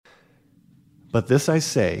But this I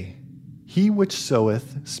say, he which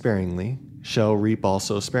soweth sparingly shall reap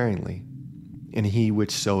also sparingly, and he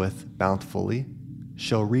which soweth bountifully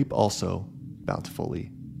shall reap also bountifully.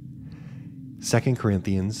 2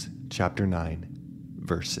 Corinthians chapter 9,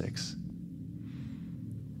 verse 6.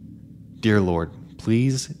 Dear Lord,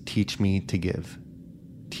 please teach me to give.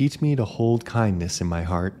 Teach me to hold kindness in my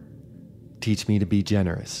heart. Teach me to be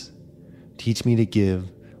generous. Teach me to give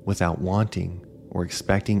without wanting or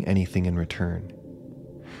expecting anything in return.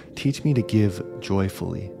 Teach me to give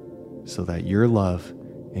joyfully so that your love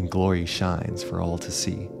and glory shines for all to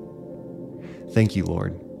see. Thank you,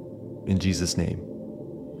 Lord. In Jesus' name,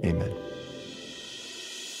 amen.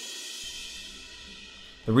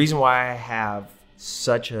 The reason why I have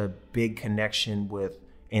such a big connection with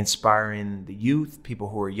inspiring the youth, people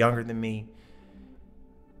who are younger than me,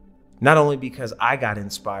 not only because I got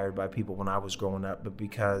inspired by people when I was growing up, but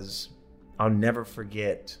because I'll never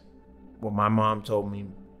forget what my mom told me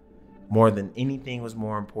more than anything was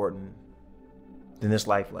more important than this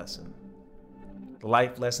life lesson. The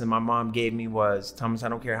life lesson my mom gave me was, Thomas, I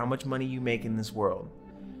don't care how much money you make in this world,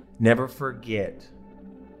 never forget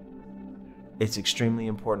it's extremely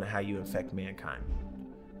important how you affect mankind.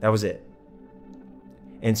 That was it.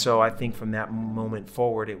 And so I think from that moment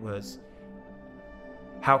forward, it was,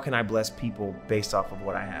 how can I bless people based off of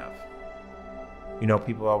what I have? You know,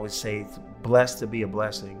 people always say it's blessed to be a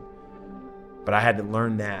blessing, but I had to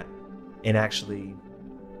learn that and actually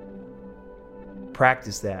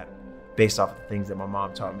practice that based off of the things that my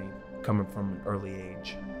mom taught me coming from an early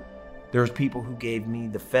age. There's people who gave me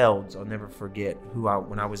the Felds, I'll never forget,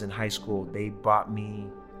 when I was in high school, they bought me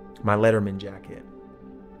my Letterman jacket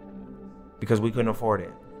because we couldn't afford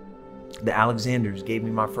it. The Alexanders gave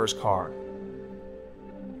me my first car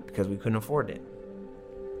because we couldn't afford it.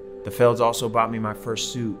 The Felds also bought me my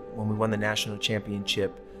first suit when we won the national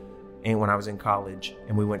championship and when I was in college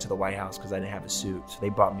and we went to the White House because I didn't have a suit. So they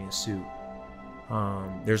bought me a suit.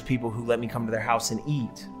 There's people who let me come to their house and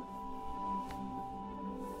eat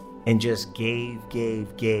and just gave,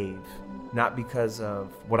 not because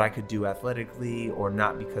of what I could do athletically or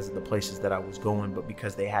not because of the places that I was going, but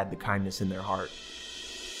because they had the kindness in their heart.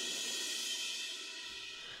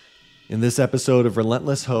 In this episode of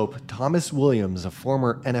Relentless Hope, Thomas Williams, a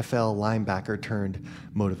former NFL linebacker turned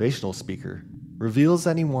motivational speaker, reveals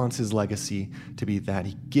that he wants his legacy to be that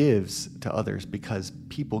he gives to others because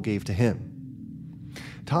people gave to him.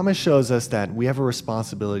 Thomas shows us that we have a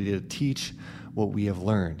responsibility to teach what we have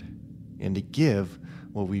learned and to give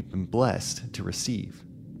what we've been blessed to receive.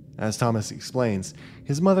 As Thomas explains,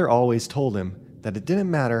 his mother always told him that it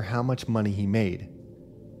didn't matter how much money he made.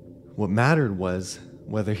 What mattered was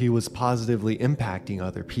whether he was positively impacting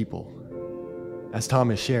other people. As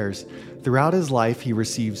Thomas shares, throughout his life he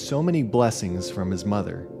received so many blessings from his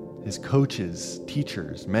mother, his coaches,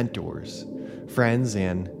 teachers, mentors, friends,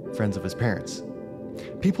 and friends of his parents.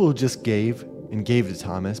 People who just gave and gave to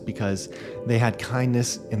Thomas because they had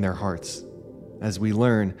kindness in their hearts. As we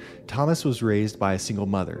learn, Thomas was raised by a single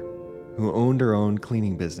mother who owned her own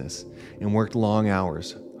cleaning business and worked long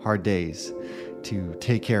hours, hard days, to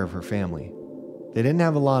take care of her family. They didn't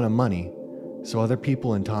have a lot of money, so other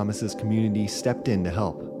people in Thomas's community stepped in to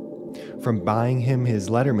help. From buying him his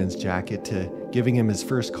Letterman's jacket to giving him his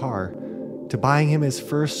first car to buying him his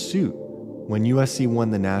first suit when USC won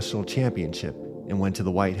the national championship and went to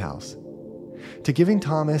the White House, to giving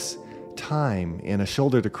Thomas time and a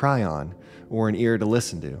shoulder to cry on or an ear to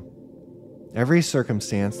listen to. Every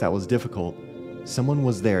circumstance that was difficult, someone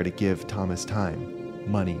was there to give Thomas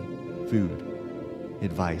time, money, food,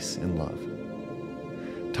 advice, and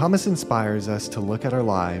love. Thomas inspires us to look at our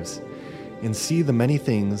lives and see the many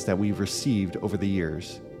things that we've received over the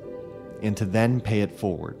years, and to then pay it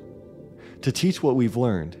forward, to teach what we've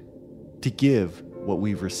learned, to give what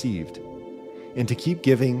we've received, and to keep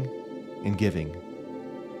giving and giving.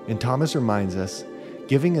 And Thomas reminds us,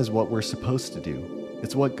 giving is what we're supposed to do.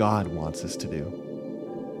 It's what God wants us to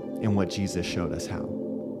do, and what Jesus showed us how.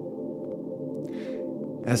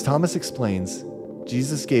 As Thomas explains,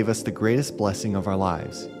 Jesus gave us the greatest blessing of our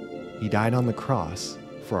lives. He died on the cross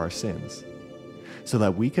for our sins, so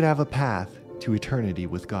that we could have a path to eternity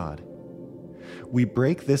with God. We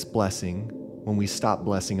break this blessing when we stop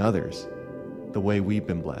blessing others the way we've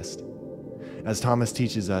been blessed. As Thomas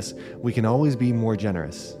teaches us, we can always be more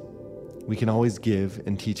generous. We can always give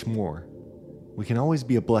and teach more. We can always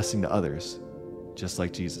be a blessing to others, just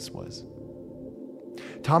like Jesus was.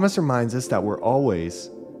 Thomas reminds us that we're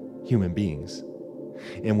always human beings,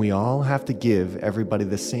 and we all have to give everybody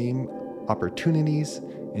the same opportunities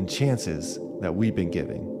and chances that we've been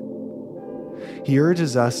giving. He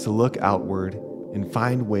urges us to look outward and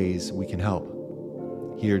find ways we can help.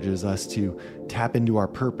 He urges us to tap into our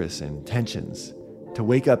purpose and intentions, to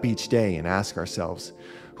wake up each day and ask ourselves,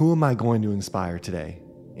 who am I going to inspire today?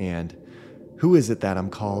 And who is it that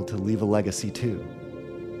I'm called to leave a legacy to?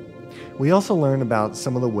 We also learn about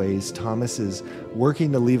some of the ways Thomas is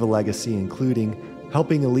working to leave a legacy, including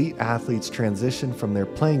helping elite athletes transition from their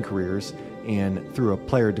playing careers and through a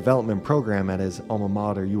player development program at his alma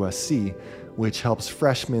mater, USC, which helps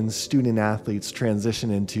freshmen student athletes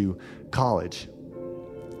transition into college.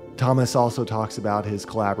 Thomas also talks about his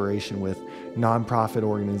collaboration with nonprofit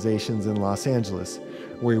organizations in Los Angeles,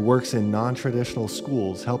 where he works in non-traditional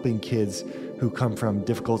schools, helping kids who come from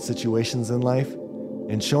difficult situations in life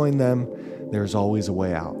and showing them there's always a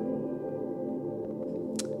way out.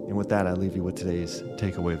 And with that, I leave you with today's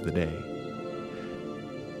takeaway of the day.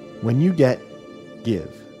 When you get,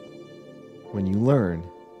 give. When you learn,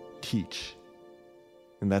 teach.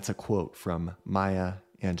 And that's a quote from Maya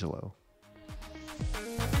Angelou.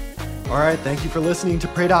 All right, thank you for listening to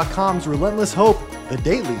Pray.com's Relentless Hope, the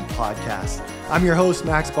daily podcast. I'm your host,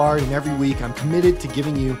 Max Bard, and every week I'm committed to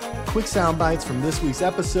giving you quick sound bites from this week's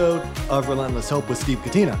episode of Relentless Hope with Steve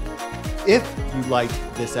Katina. If you liked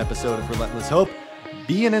this episode of Relentless Hope,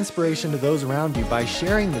 be an inspiration to those around you by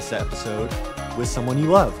sharing this episode with someone you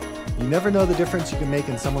love. You never know the difference you can make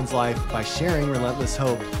in someone's life by sharing Relentless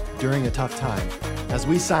Hope during a tough time. As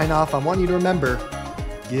we sign off, I want you to remember,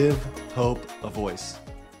 give hope a voice.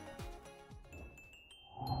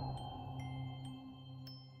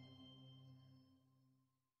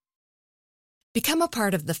 Become a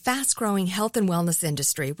part of the fast-growing health and wellness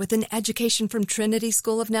industry with an education from Trinity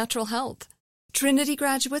School of Natural Health. Trinity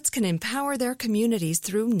graduates can empower their communities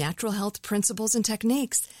through natural health principles and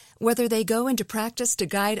techniques, whether they go into practice to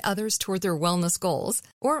guide others toward their wellness goals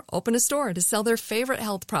or open a store to sell their favorite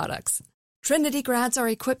health products. Trinity grads are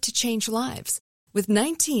equipped to change lives with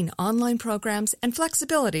 19 online programs and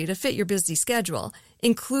flexibility to fit your busy schedule,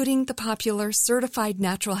 including the popular Certified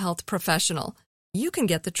Natural Health Professional. You can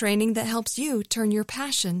get the training that helps you turn your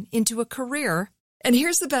passion into a career. And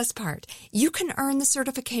here's the best part. You can earn the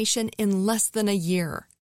certification in less than a year.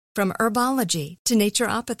 From herbology to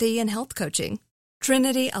naturopathy and health coaching,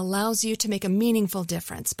 Trinity allows you to make a meaningful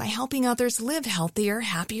difference by helping others live healthier,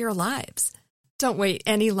 happier lives. Don't wait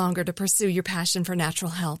any longer to pursue your passion for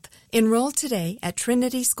natural health. Enroll today at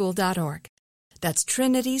trinityschool.org. That's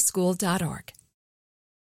trinityschool.org.